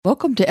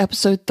Welcome to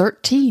episode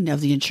 13 of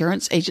the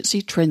Insurance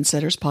Agency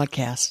Trendsetters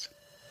podcast.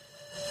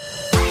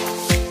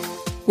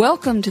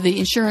 Welcome to the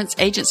Insurance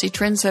Agency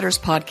Trendsetters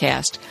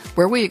podcast,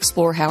 where we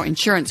explore how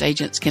insurance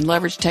agents can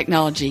leverage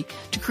technology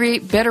to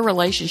create better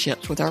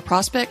relationships with our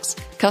prospects,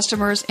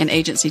 customers, and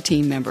agency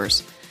team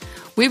members.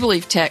 We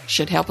believe tech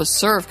should help us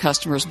serve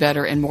customers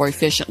better and more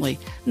efficiently,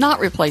 not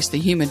replace the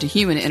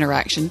human-to-human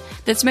interaction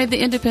that's made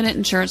the independent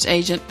insurance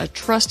agent a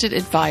trusted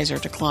advisor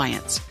to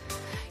clients.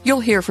 You'll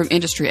hear from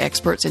industry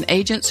experts and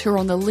agents who are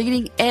on the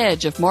leading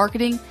edge of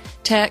marketing,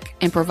 tech,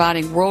 and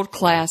providing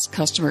world-class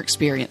customer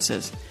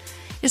experiences.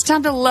 It's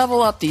time to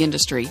level up the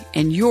industry,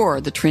 and you're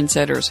the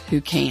trendsetters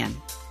who can.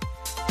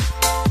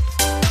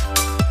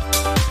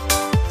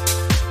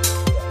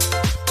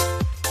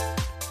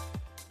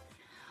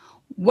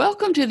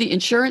 Welcome to the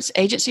Insurance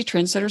Agency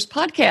Trendsetters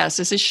podcast.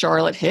 This is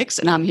Charlotte Hicks,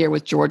 and I'm here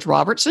with George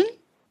Robertson.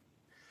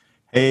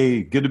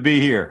 Hey, good to be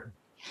here.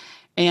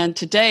 And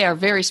today, our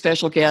very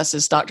special guest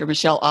is Dr.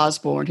 Michelle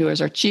Osborne, who is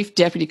our Chief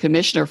Deputy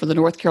Commissioner for the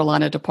North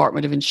Carolina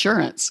Department of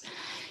Insurance.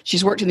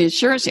 She's worked in the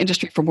insurance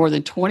industry for more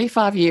than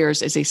 25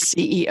 years as a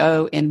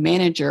CEO and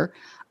manager,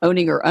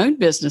 owning her own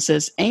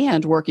businesses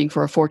and working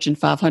for a Fortune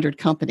 500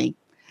 company.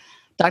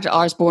 Dr.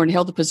 Osborne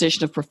held the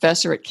position of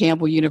professor at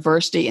Campbell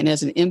University and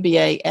as an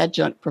MBA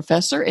adjunct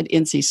professor at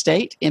NC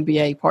State,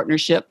 MBA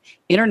Partnership,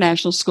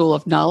 International School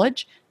of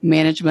Knowledge,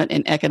 Management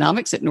and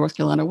Economics at North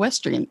Carolina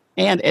Wesleyan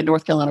and at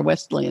North Carolina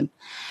Wesleyan.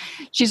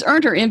 She's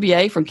earned her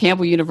MBA from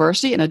Campbell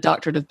University and a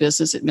Doctorate of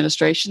Business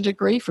Administration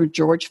degree from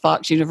George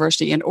Fox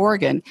University in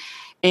Oregon.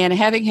 And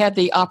having had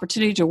the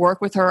opportunity to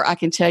work with her, I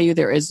can tell you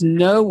there is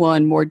no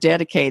one more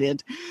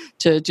dedicated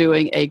to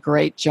doing a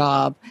great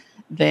job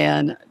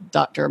than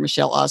Dr.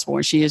 Michelle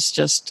Osborne. She is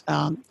just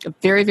a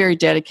very, very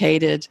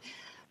dedicated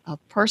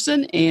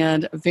person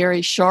and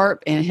very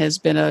sharp and has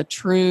been a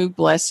true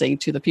blessing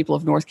to the people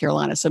of North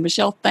Carolina. So,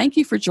 Michelle, thank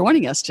you for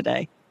joining us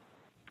today.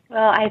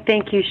 Well, I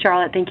thank you,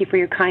 Charlotte. Thank you for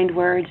your kind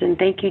words, and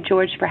thank you,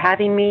 George, for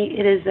having me.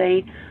 It is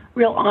a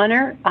real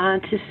honor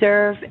to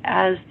serve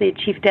as the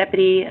Chief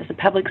Deputy, as a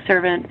public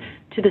servant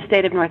to the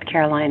state of North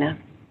Carolina.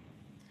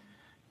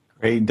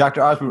 Great.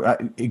 Dr.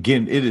 Osborne,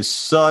 again, it is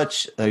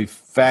such a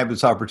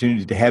fabulous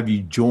opportunity to have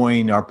you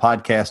join our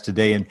podcast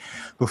today. And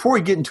before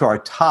we get into our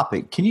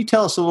topic, can you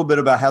tell us a little bit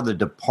about how the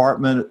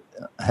department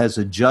has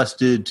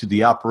adjusted to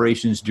the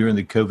operations during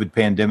the COVID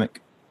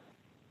pandemic?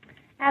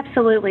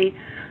 Absolutely.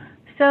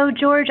 So,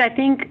 George, I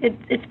think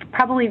it's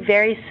probably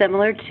very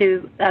similar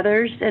to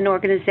others in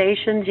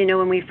organizations. You know,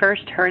 when we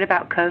first heard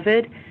about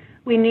COVID,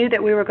 we knew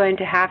that we were going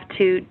to have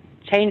to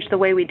change the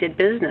way we did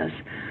business.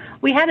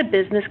 We had a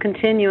business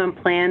continuum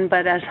plan,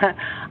 but as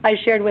I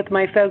shared with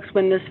my folks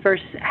when this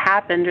first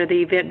happened or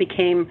the event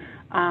became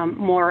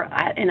more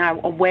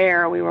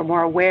aware, we were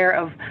more aware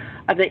of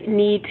the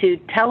need to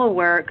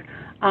telework,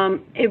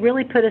 it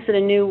really put us in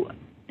a new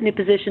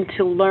position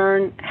to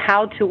learn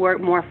how to work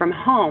more from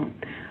home.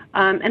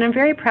 And I'm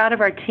very proud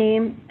of our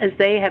team as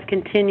they have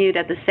continued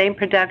at the same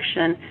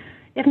production,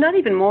 if not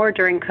even more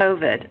during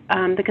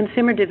COVID. The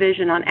consumer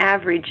division on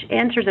average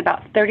answers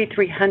about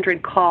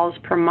 3,300 calls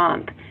per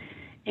month.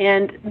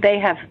 And they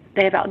have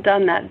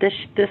outdone that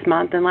this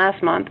month and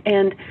last month,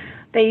 and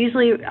they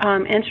usually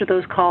answer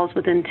those calls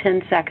within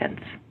 10 seconds.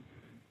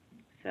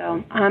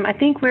 So I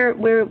think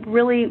we're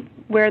really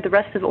where the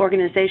rest of the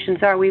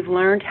organizations are. We've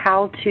learned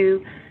how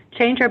to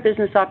change our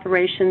business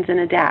operations and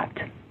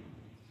adapt.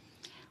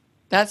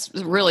 That's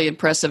really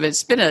impressive.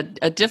 It's been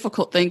a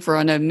difficult thing for,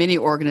 I know, many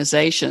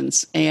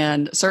organizations,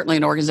 and certainly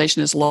an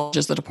organization as large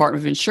as the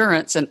Department of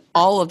Insurance and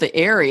all of the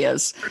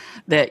areas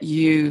that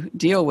you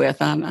deal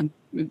with. I'm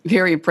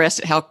very impressed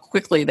at how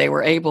quickly they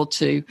were able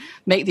to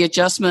make the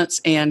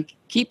adjustments and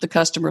keep the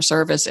customer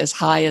service as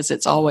high as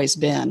it's always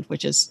been,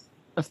 which is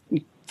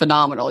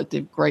phenomenal. It's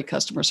great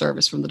customer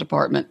service from the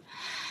department.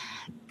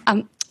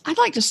 I'd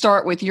like to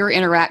start with your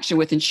interaction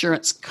with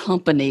insurance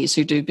companies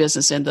who do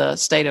business in the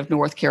state of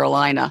North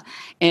Carolina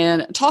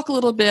and talk a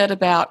little bit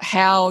about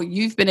how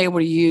you've been able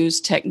to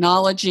use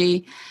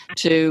technology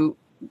to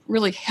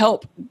really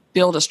help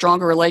build a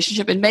stronger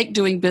relationship and make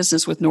doing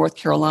business with North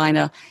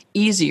Carolina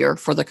easier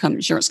for the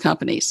insurance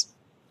companies.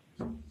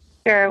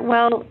 Sure.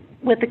 Well,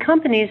 with the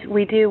companies,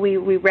 we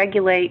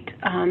regulate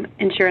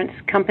insurance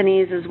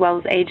companies as well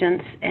as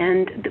agents,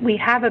 and we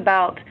have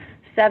about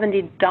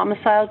 70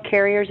 domiciled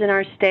carriers in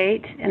our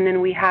state, and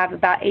then we have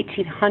about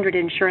 1,800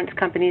 insurance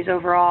companies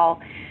overall.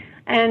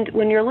 And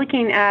when you're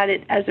looking at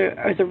it as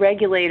a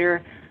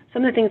regulator,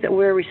 some of the things that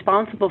we're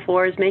responsible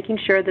for is making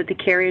sure that the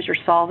carriers are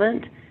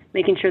solvent,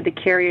 making sure the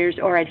carriers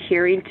are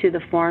adhering to the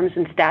forms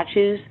and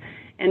statutes,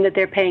 and that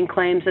they're paying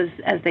claims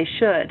as they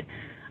should.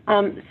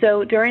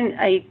 So during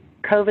a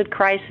COVID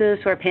crisis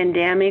or a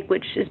pandemic,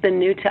 which has been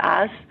new to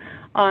us,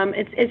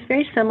 it's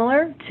very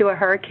similar to a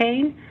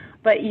hurricane,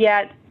 but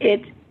yet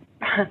it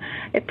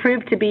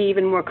proved to be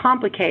even more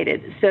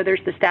complicated. So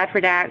there's the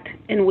Stafford Act,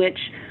 in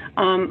which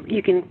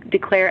you can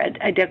declare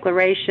a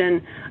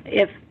declaration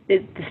if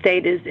the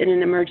state is in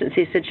an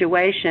emergency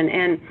situation,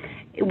 and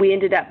we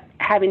ended up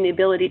having the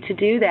ability to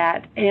do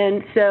that.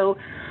 And so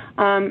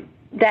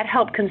that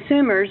helped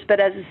consumers, but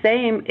as the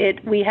same,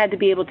 we had to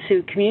be able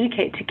to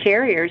communicate to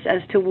carriers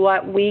as to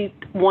what we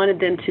wanted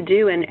them to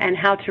do and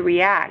how to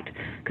react,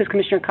 because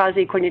Commissioner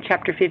Causey, according to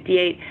Chapter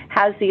 58,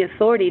 has the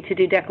authority to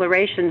do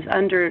declarations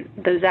under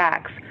those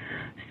acts.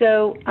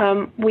 So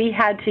we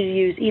had to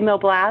use email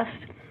blast,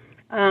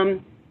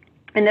 and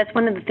that's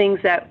one of the things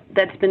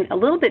that's been a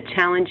little bit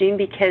challenging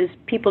because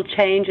people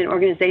change and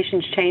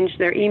organizations change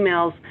their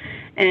emails,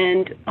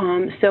 and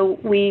so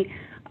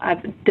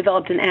I've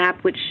developed an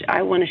app which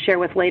I want to share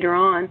with later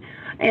on,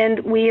 and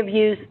we have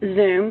used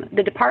Zoom.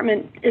 The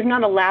department is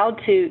not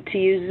allowed to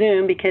use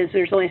Zoom because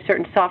there's only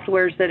certain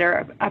softwares that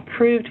are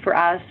approved for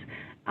us,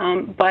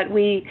 but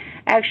we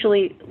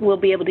actually will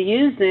be able to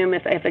use Zoom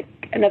if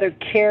another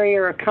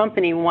carrier or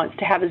company wants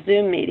to have a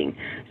Zoom meeting.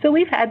 So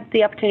we've had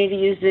the opportunity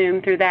to use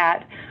Zoom through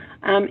that.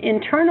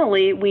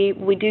 Internally,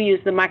 we do use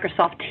the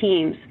Microsoft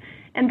Teams,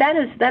 and that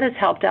has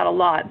helped out a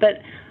lot.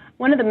 But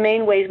one of the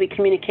main ways we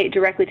communicate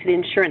directly to the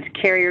insurance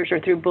carriers are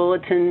through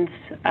bulletins,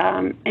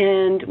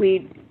 and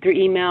through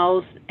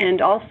emails,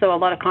 and also a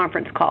lot of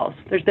conference calls.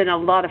 There's been a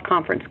lot of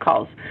conference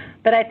calls.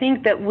 But I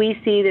think that we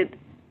see that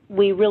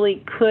we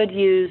really could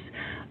use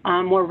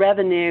more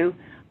revenue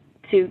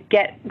to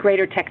get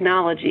greater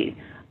technology.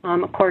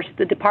 Of course,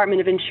 the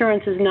Department of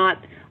Insurance is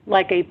not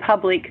like a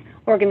public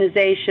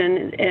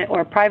organization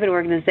or a private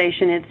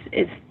organization.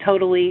 It's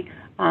totally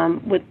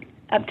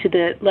up to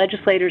the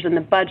legislators and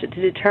the budget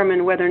to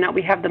determine whether or not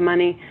we have the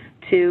money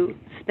to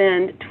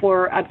spend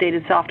for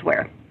updated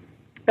software.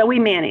 But we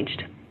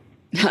managed.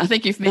 I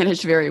think you've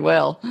managed very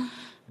well.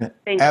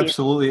 Thank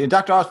Absolutely. you. And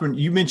Dr. Osborne,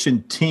 you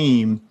mentioned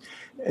Team.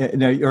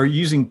 Now, are you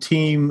using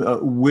Team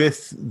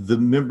with the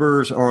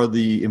members or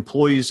the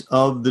employees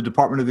of the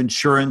Department of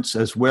Insurance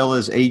as well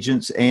as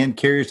agents and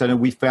carriers? I know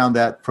we found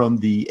that from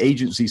the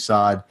agency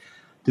side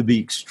to be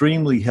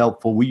extremely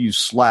helpful. We use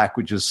Slack,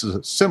 which is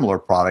a similar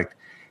product,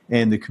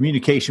 and the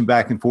communication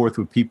back and forth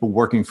with people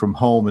working from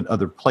home and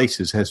other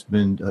places has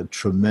been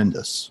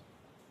tremendous.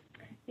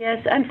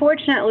 Yes,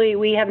 unfortunately,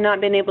 we have not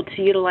been able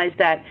to utilize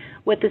that.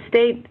 With the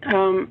state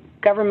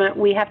government,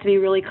 we have to be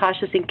really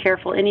cautious and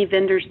careful. Any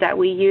vendors that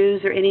we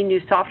use or any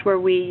new software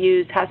we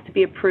use has to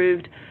be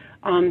approved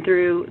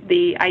through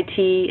the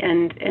IT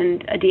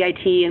and a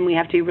DIT, and we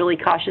have to be really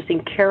cautious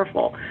and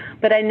careful.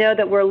 But I know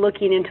that we're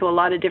looking into a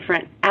lot of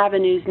different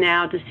avenues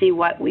now to see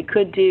what we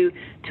could do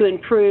to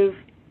improve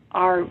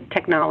our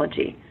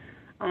technology.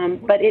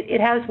 But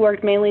it has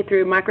worked mainly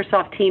through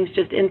Microsoft Teams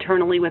just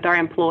internally with our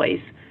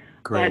employees.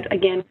 Great. But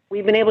again,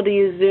 we've been able to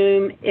use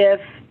Zoom if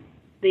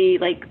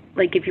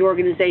if your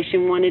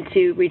organization wanted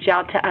to reach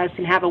out to us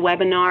and have a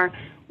webinar.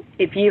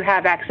 If you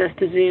have access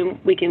to Zoom,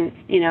 we can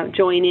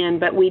join in,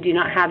 but we do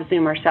not have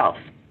Zoom ourselves.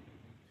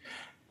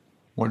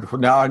 Wonderful.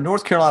 Now, our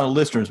North Carolina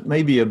listeners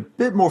may be a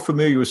bit more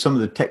familiar with some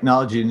of the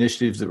technology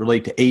initiatives that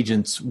relate to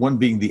agents, one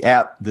being the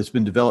app that's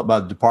been developed by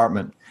the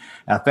department.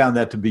 I found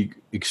that to be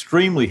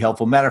extremely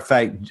helpful. Matter of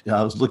fact,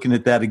 I was looking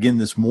at that again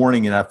this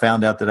morning, and I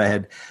found out that I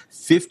had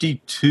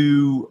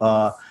 52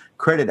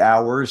 credit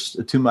hours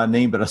to my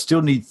name, but I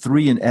still need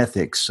 3 in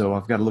ethics, so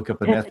I've got to look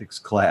up an ethics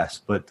class.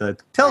 But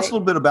tell us a little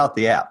bit about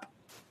the app.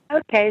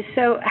 Okay,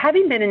 so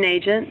having been an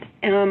agent,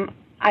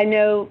 I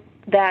know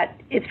that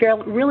it's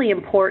really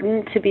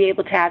important to be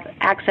able to have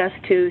access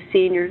to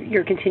seeing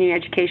your continuing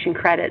education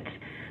credits.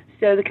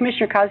 So the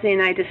Commissioner Causey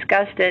and I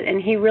discussed it,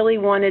 and he really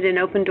wanted an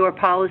open door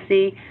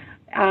policy,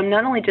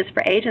 not only just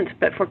for agents,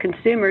 but for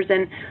consumers.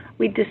 And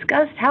we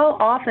discussed how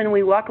often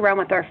we walk around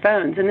with our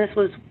phones, and this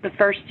was the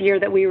first year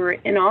that we were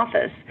in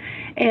office.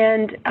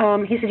 And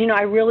he said,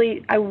 I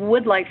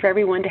would like for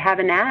everyone to have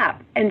an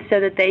app, and so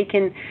that they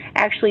can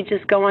actually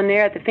just go on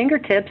there at the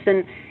fingertips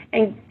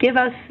and give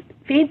us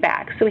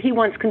feedback. So he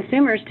wants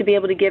consumers to be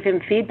able to give him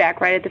feedback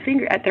right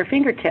at their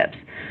fingertips.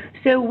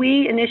 So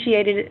we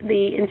initiated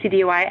the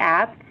NCDOI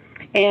app,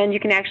 and you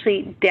can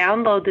actually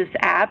download this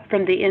app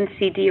from the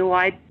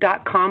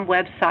ncdoi.com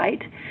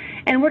website.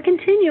 And we're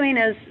continuing,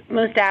 as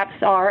most apps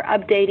are,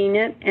 updating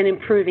it and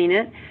improving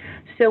it.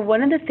 So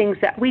one of the things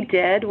that we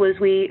did was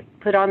we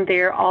put on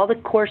there all the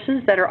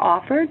courses that are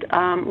offered,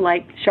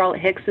 like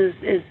Charlotte Hicks is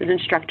an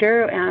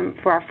instructor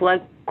for our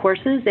flood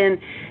courses, and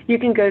you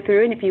can go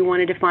through, and if you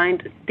wanted to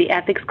find the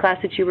ethics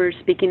class that you were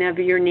speaking of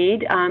your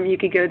need, you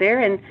could go there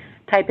and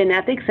type in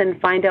ethics and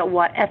find out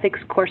what ethics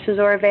courses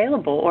are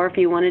available, or if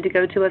you wanted to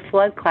go to a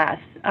flood class.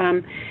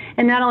 And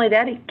not only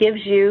that, it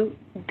gives you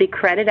the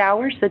credit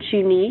hours that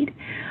you need.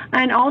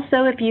 And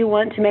also, if you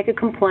want to make a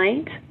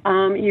complaint,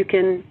 you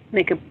can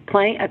make a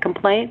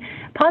complaint,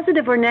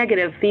 positive or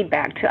negative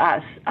feedback to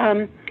us.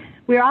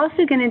 We're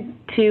also going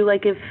to,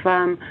 like if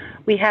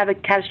we have a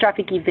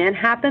catastrophic event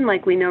happen,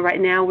 like we know right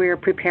now we're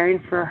preparing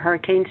for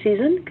hurricane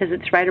season because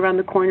it's right around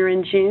the corner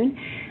in June.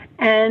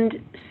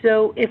 And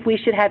so if we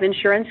should have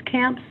insurance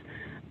camps,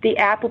 the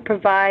app will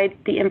provide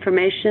the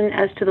information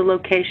as to the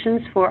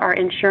locations for our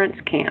insurance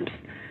camps.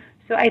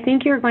 So I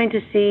think you're going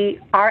to see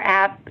our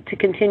app to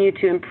continue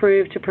to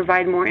improve to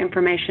provide more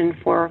information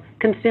for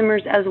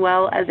consumers as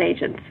well as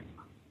agents.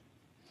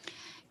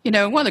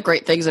 One of the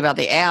great things about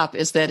the app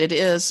is that it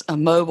is a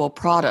mobile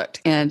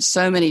product. And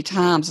so many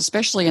times,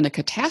 especially in a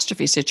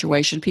catastrophe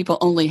situation, people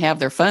only have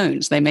their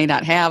phones. They may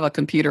not have a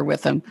computer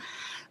with them.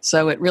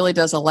 So it really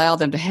does allow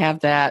them to have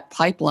that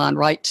pipeline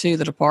right to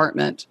the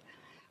department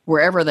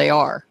wherever they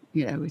are.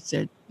 It's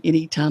at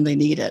any time they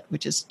need it,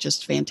 which is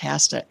just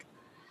fantastic.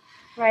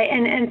 Right,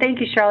 and thank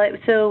you, Charlotte.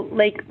 So,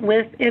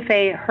 if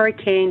a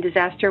hurricane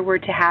disaster were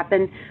to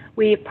happen,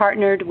 we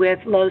partnered with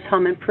Lowe's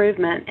Home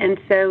Improvement, and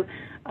so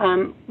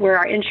where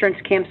our insurance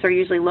camps are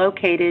usually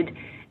located,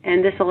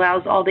 and this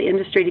allows all the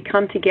industry to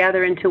come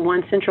together into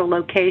one central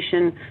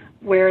location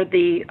where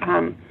the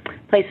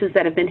places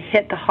that have been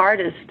hit the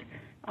hardest,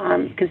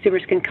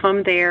 consumers can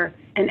come there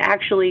and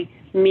actually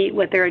meet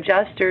with their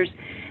adjusters.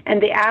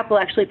 And the app will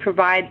actually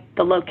provide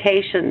the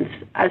locations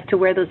as to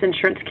where those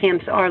insurance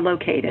camps are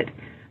located.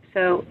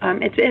 So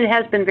it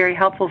has been very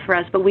helpful for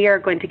us, but we are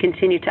going to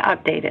continue to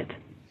update it.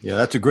 Yeah,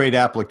 that's a great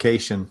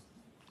application.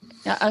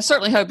 Yeah, I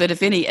certainly hope that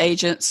if any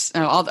agents,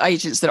 all the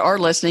agents that are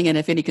listening, and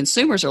if any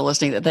consumers are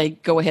listening, that they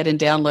go ahead and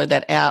download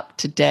that app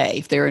today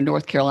if they're in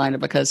North Carolina,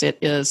 because it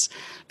is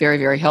very,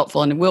 very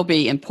helpful and it will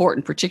be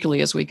important,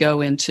 particularly as we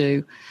go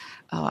into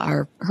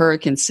our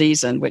hurricane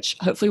season, which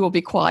hopefully will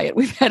be quiet.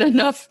 We've had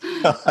enough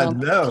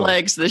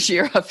plagues this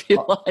year, I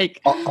feel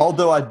like.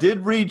 Although I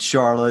did read,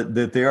 Charlotte,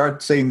 that they are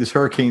saying this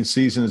hurricane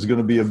season is going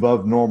to be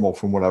above normal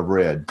from what I've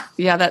read.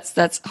 Yeah,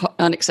 that's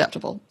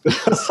unacceptable.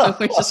 So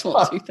we just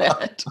won't do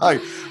that.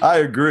 I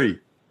agree.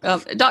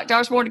 Dr.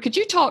 Osborne, could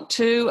you talk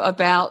too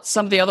about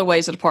some of the other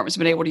ways the department's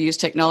been able to use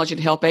technology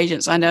to help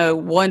agents? I know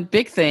one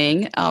big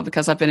thing,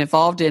 because I've been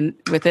involved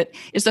with it,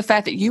 is the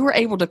fact that you were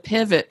able to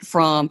pivot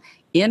from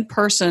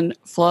in-person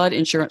flood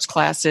insurance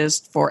classes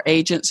for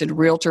agents and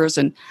realtors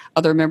and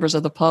other members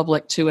of the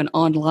public to an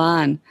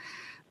online.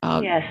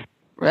 Yes.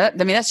 I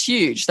mean, that's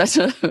huge. That's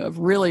a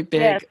really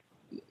big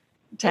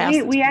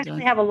task. We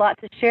actually have a lot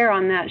to share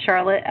on that,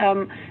 Charlotte.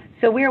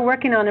 So we are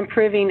working on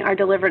improving our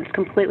deliverance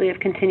completely of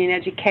continuing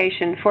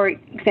education. For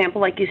example,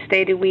 like you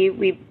stated,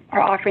 we are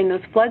offering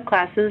those flood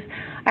classes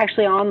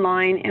actually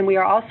online, and we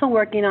are also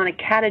working on a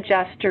CAT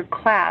adjuster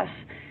class.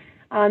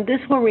 This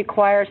will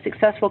require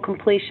successful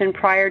completion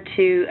prior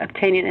to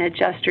obtaining an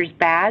adjuster's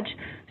badge.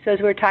 So as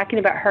we were talking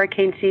about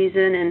hurricane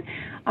season,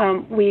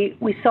 and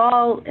we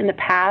saw in the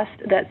past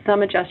that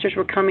some adjusters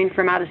were coming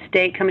from out of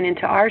state, coming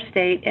into our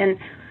state, and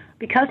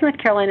because North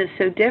Carolina is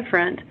so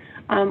different,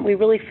 we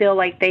really feel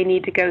like they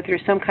need to go through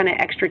some kind of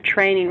extra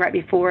training right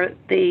before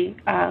the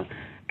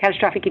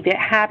catastrophic event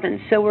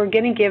happens. So we're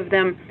going to give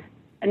them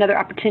another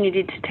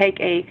opportunity to take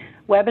a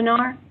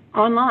webinar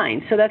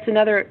online. So that's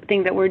another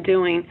thing that we're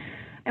doing.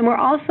 And we're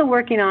also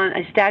working on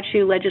a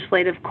statute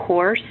legislative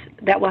course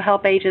that will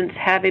help agents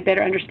have a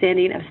better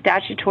understanding of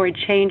statutory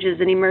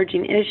changes and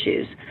emerging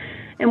issues.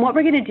 And what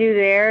we're going to do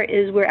there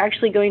is we're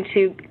actually going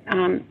to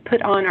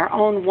put on our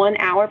own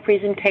 1-hour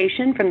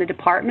presentation from the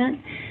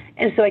department.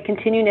 And so a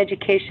continuing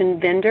education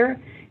vendor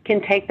can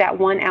take that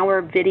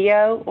 1-hour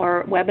video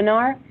or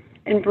webinar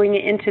and bring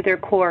it into their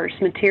course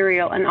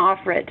material and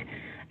offer it.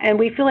 And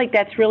we feel like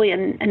that's really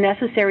a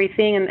necessary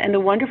thing. And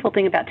the wonderful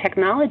thing about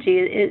technology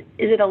is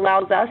it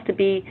allows us to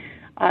be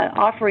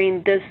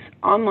offering this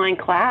online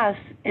class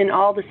in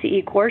all the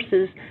CE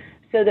courses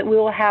so that we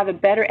will have a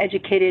better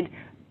educated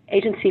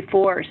agency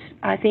force.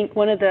 I think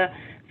one of the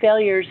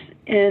failures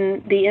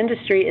in the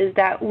industry is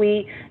that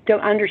we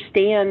don't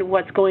understand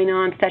what's going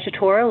on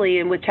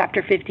statutorily and with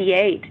Chapter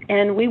 58.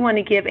 And we want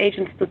to give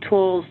agents the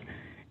tools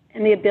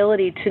and the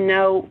ability to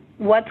know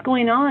what's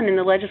going on in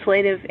the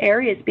legislative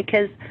areas,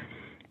 because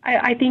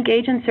I think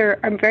agents are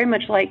very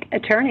much like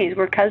attorneys.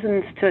 We're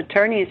cousins to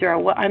attorneys,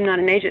 or I'm not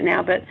an agent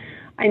now, but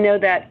I know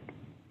that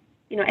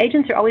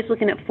agents are always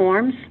looking at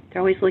forms.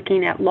 They're always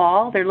looking at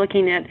law. They're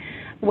looking at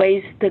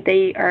ways that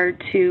they are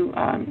to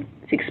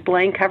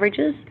explain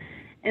coverages.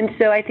 And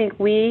so I think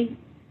we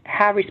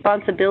have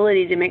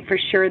responsibility to make for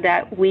sure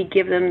that we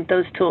give them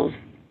those tools.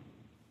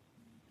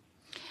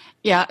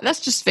 Yeah, that's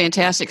just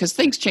fantastic, because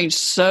things change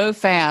so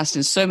fast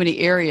in so many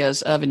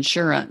areas of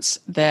insurance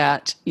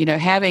that,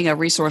 having a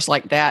resource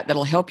like that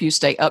that'll help you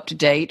stay up to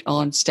date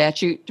on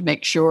statute to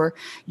make sure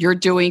you're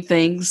doing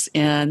things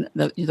in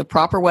the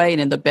proper way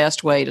and in the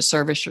best way to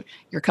service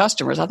your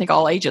customers. I think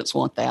all agents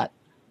want that.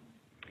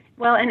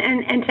 Well,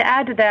 and to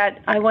add to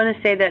that, I want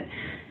to say that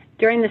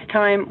during this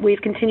time,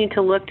 we've continued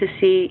to look to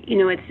see,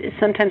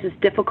 sometimes it's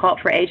difficult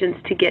for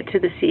agents to get to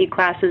the CE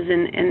classes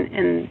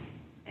and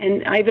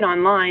even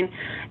online.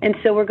 And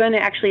so we're going to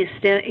actually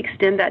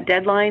extend that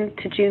deadline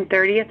to June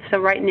 30th. So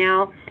right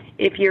now,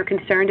 if you're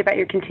concerned about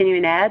your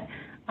continuing ed,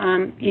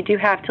 you do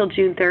have till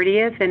June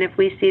 30th. And if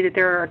we see that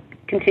there are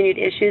continued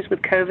issues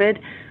with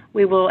COVID,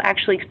 we will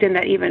actually extend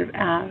that even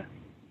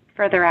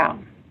further out.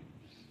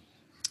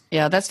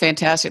 Yeah, that's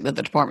fantastic that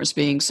the department's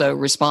being so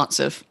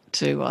responsive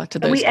to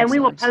those. And we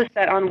will post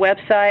that on our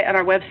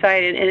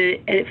website,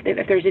 and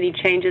if there's any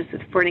changes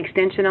for an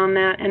extension on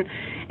that.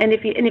 And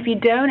if you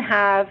don't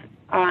have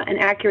an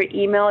accurate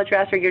email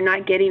address, or you're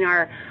not getting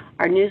our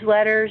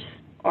newsletters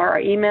or our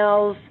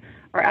emails,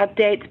 or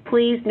updates,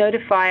 please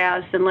notify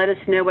us and let us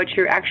know what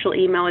your actual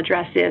email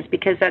address is,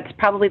 because that's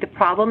probably the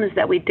problem, is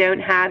that we don't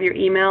have your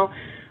email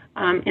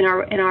in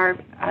our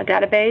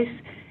database.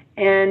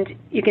 And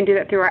you can do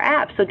that through our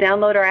app. So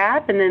download our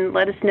app and then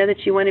let us know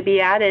that you want to be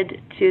added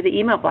to the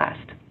email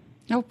blast.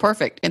 Oh,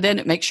 perfect. And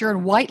then make sure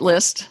and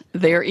whitelist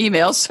their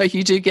emails so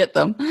you do get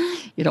them.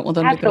 You don't want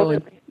them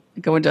to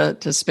go into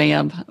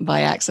spam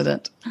by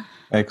accident.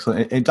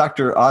 Excellent. And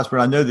Dr.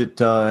 Osborn, I know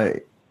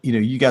that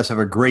you guys have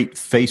a great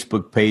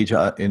Facebook page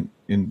in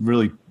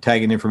really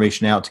tagging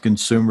information out to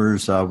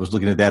consumers. I was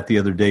looking at that the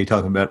other day,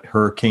 talking about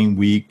Hurricane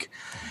Week,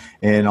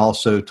 and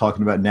also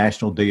talking about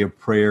National Day of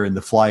Prayer and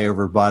the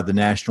flyover by the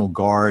National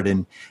Guard.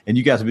 And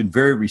you guys have been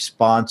very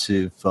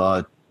responsive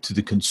to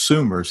the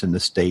consumers in the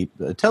state.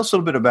 Tell us a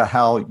little bit about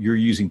how you're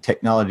using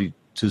technology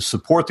to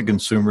support the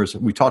consumers.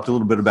 We talked a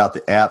little bit about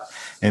the app,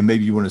 and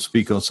maybe you want to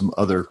speak on some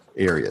other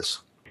areas.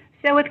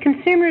 So with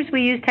consumers,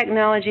 we use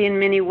technology in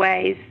many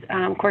ways.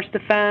 Of course, the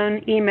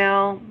phone,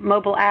 email,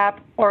 mobile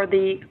app, or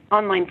the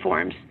online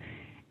forms.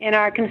 In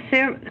our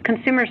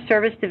consumer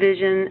service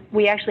division,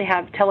 we actually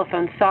have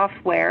telephone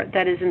software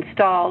that is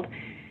installed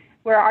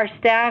where our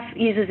staff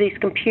uses these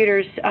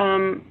computers,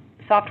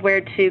 software,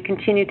 to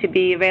continue to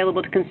be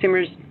available to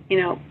consumers,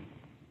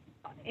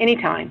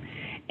 anytime.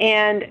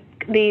 And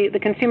the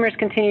consumers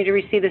continue to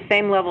receive the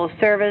same level of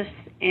service,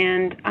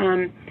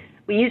 and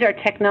we use our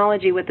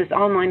technology with this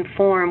online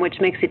form, which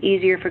makes it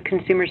easier for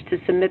consumers to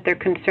submit their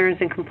concerns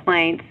and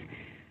complaints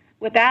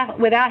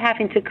without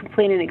having to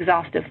complete an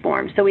exhaustive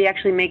form. So we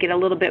actually make it a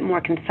little bit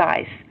more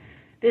concise.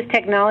 This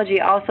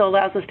technology also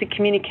allows us to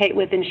communicate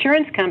with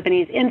insurance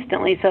companies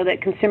instantly so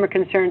that consumer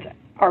concerns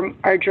are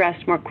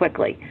addressed more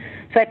quickly.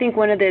 So I think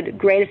one of the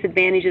greatest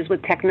advantages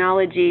with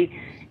technology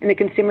in the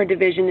consumer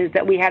division is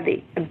that we have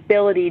the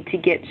ability to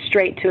get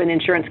straight to an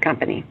insurance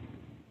company.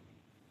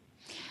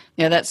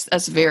 Yeah,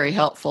 that's very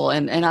helpful.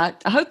 And I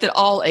hope that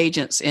all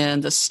agents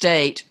in the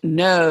state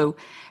know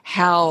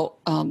how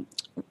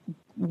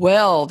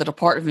well the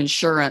Department of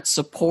Insurance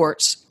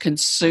supports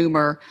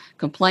consumer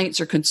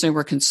complaints or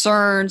consumer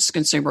concerns,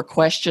 consumer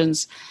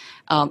questions.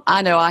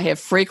 I know I have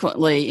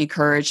frequently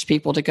encouraged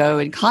people to go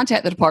and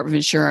contact the Department of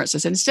Insurance. I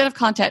said, instead of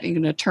contacting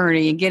an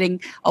attorney and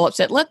getting all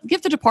upset,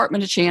 give the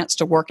department a chance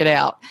to work it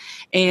out.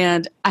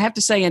 And I have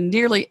to say, in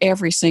nearly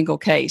every single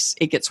case,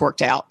 it gets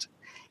worked out.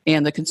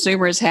 And the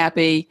consumer is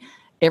happy,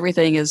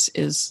 everything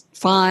is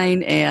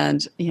fine,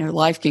 and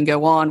life can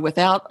go on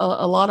without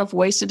a lot of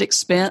wasted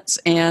expense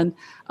and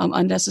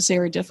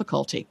unnecessary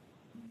difficulty.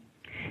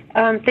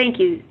 Thank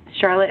you,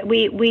 Charlotte.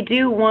 We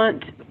do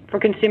want for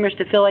consumers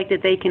to feel like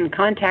that they can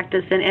contact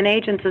us, and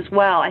agents as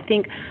well. I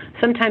think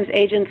sometimes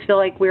agents feel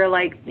like we're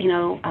like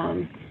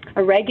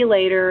a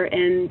regulator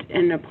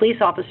and a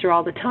police officer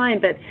all the time,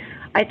 but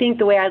I think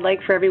the way I'd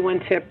like for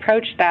everyone to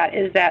approach that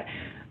is that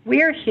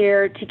we are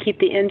here to keep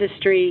the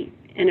industry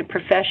in a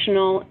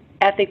professional,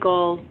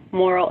 ethical,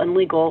 moral, and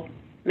legal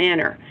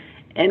manner.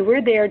 And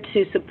we're there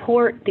to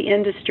support the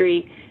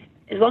industry.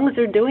 As long as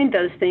they're doing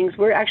those things,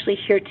 we're actually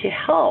here to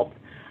help.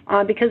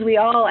 Because we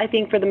all, I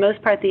think for the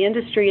most part, the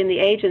industry and the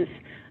agents,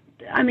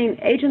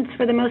 agents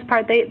for the most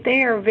part,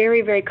 they are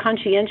very, very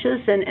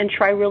conscientious and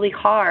try really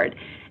hard.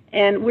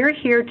 And we're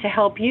here to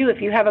help you. If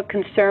you have a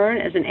concern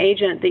as an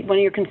agent that one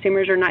of your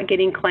consumers are not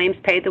getting claims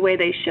paid the way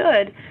they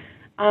should,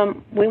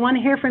 we want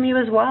to hear from you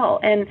as well.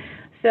 And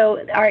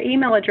so our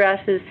email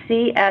address is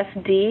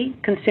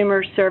CSD,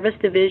 Consumer Service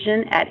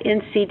Division,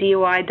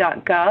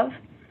 @ncdoi.gov.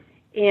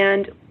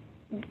 And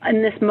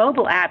in this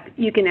mobile app,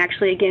 you can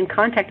actually, again,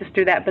 contact us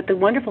through that. But the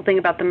wonderful thing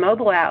about the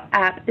mobile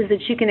app is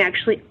that you can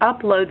actually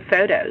upload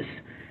photos.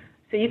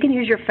 So you can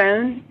use your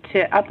phone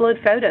to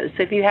upload photos.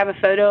 So if you have a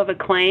photo of a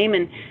claim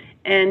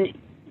and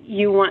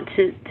you want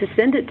to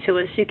send it to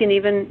us, you can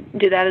even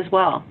do that as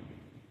well.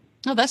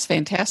 Oh, that's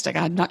fantastic.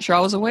 I'm not sure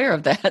I was aware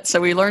of that. So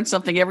we learn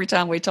something every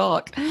time we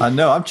talk. I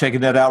know. I'm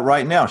checking that out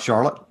right now,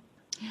 Charlotte.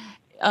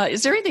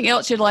 Is there anything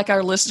else you'd like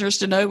our listeners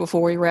to know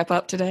before we wrap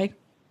up today?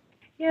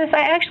 Yes,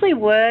 I actually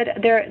would.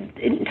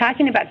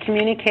 Talking about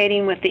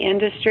communicating with the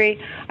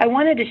industry, I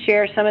wanted to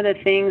share some of the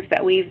things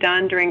that we've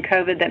done during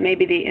COVID that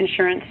maybe the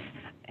insurance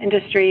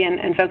industry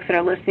and folks that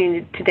are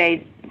listening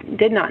today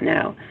did not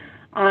know.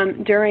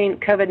 During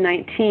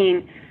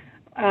COVID-19,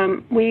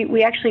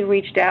 we actually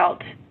reached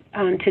out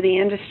to the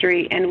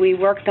industry, and we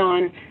worked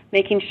on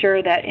making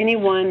sure that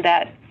anyone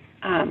that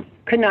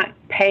could not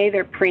pay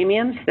their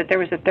premiums, that there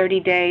was a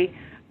 30-day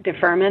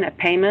deferment of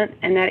payment,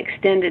 and that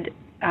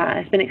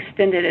has been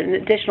extended an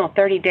additional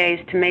 30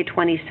 days to May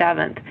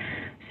 27th.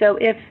 So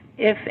if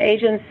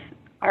agents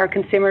or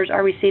consumers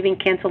are receiving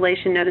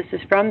cancellation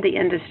notices from the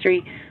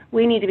industry,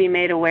 we need to be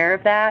made aware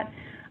of that.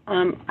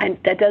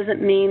 That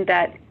doesn't mean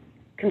that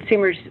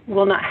consumers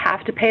will not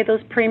have to pay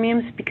those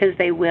premiums, because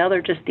they will.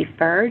 They're just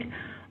deferred.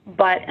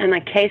 But in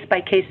a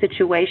case-by-case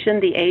situation,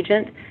 the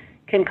agent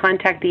can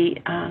contact the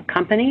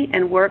company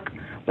and work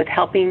with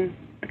helping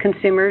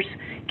consumers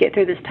get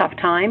through this tough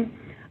time,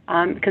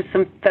 because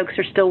some folks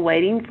are still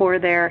waiting for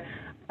their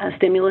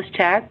stimulus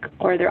check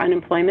or their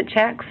unemployment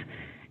checks.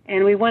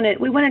 And we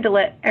wanted to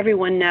let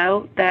everyone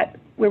know that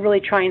we're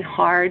really trying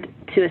hard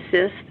to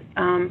assist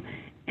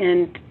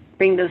and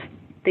bring those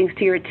things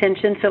to your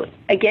attention. So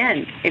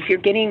again, if you're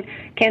getting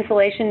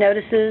cancellation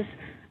notices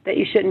that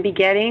you shouldn't be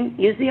getting,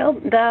 use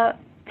the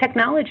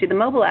technology, the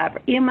mobile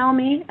app. Email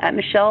me at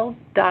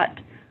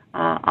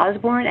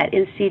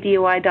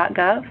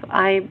michelle.osborne@ncdoi.gov.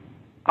 I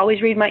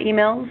always read my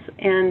emails,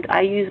 and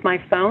I use my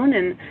phone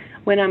and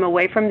when I'm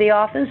away from the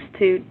office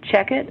to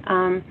check it.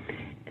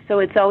 So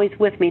it's always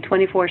with me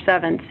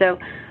 24/7. So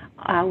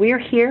we are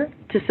here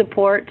to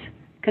support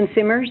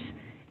consumers,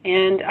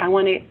 and I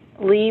want to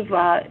leave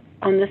on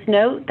this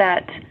note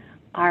that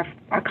our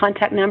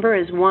contact number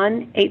is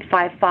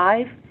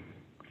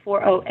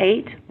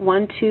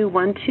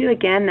 1-855-408-1212.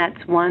 Again,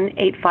 that's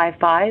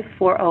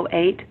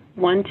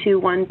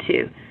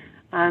 1-855-408-1212.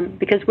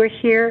 Because we're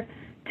here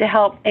to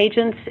help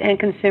agents and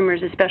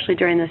consumers, especially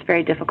during this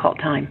very difficult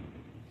time.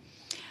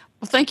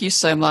 Well, thank you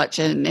so much.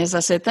 And as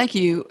I said, thank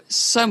you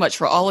so much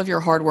for all of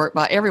your hard work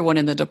by everyone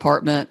in the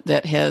department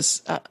that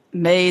has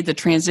made the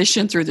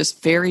transition through this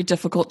very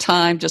difficult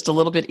time just a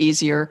little bit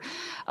easier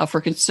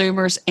for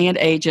consumers and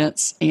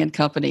agents and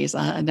companies.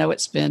 I know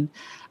it's been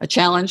a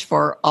challenge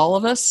for all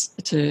of us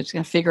to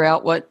figure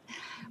out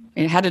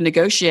how to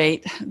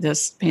negotiate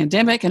this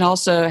pandemic and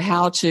also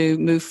how to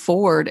move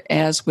forward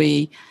as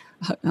we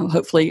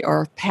hopefully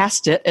are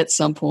past it at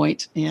some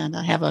point and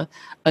have a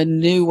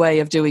new way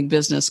of doing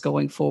business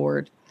going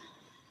forward.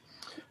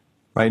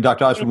 Right.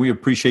 Dr. Osborne, we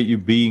appreciate you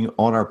being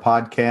on our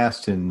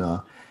podcast and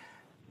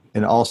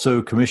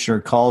also Commissioner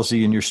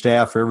Causey and your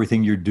staff for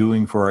everything you're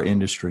doing for our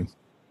industry.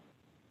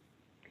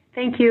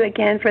 Thank you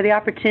again for the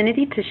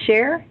opportunity to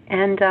share,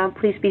 and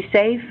please be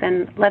safe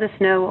and let us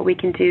know what we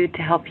can do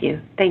to help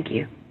you. Thank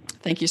you.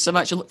 Thank you so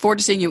much. I look forward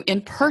to seeing you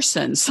in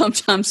person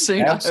sometime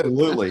soon.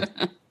 Absolutely.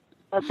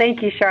 Well,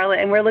 thank you, Charlotte,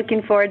 and we're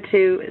looking forward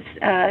to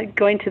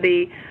going to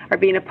being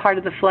a part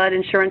of the flood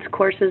insurance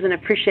courses, and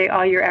appreciate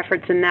all your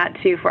efforts in that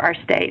too for our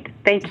state.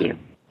 Thank you.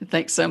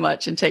 Thanks so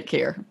much, and take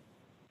care.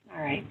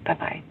 All right,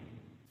 bye-bye.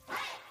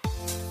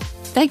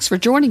 Thanks for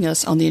joining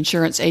us on the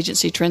Insurance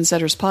Agency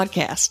Trendsetters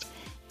podcast.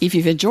 If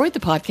you've enjoyed the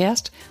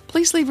podcast,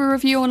 please leave a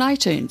review on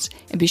iTunes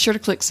and be sure to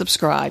click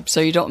subscribe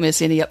so you don't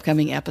miss any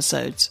upcoming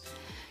episodes.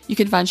 You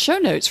can find show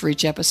notes for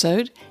each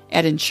episode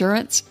at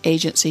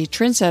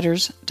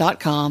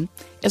insuranceagencytrendsetters.com,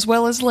 as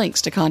well as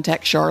links to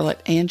contact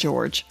Charlotte and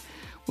George.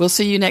 We'll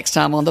see you next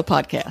time on the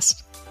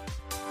podcast.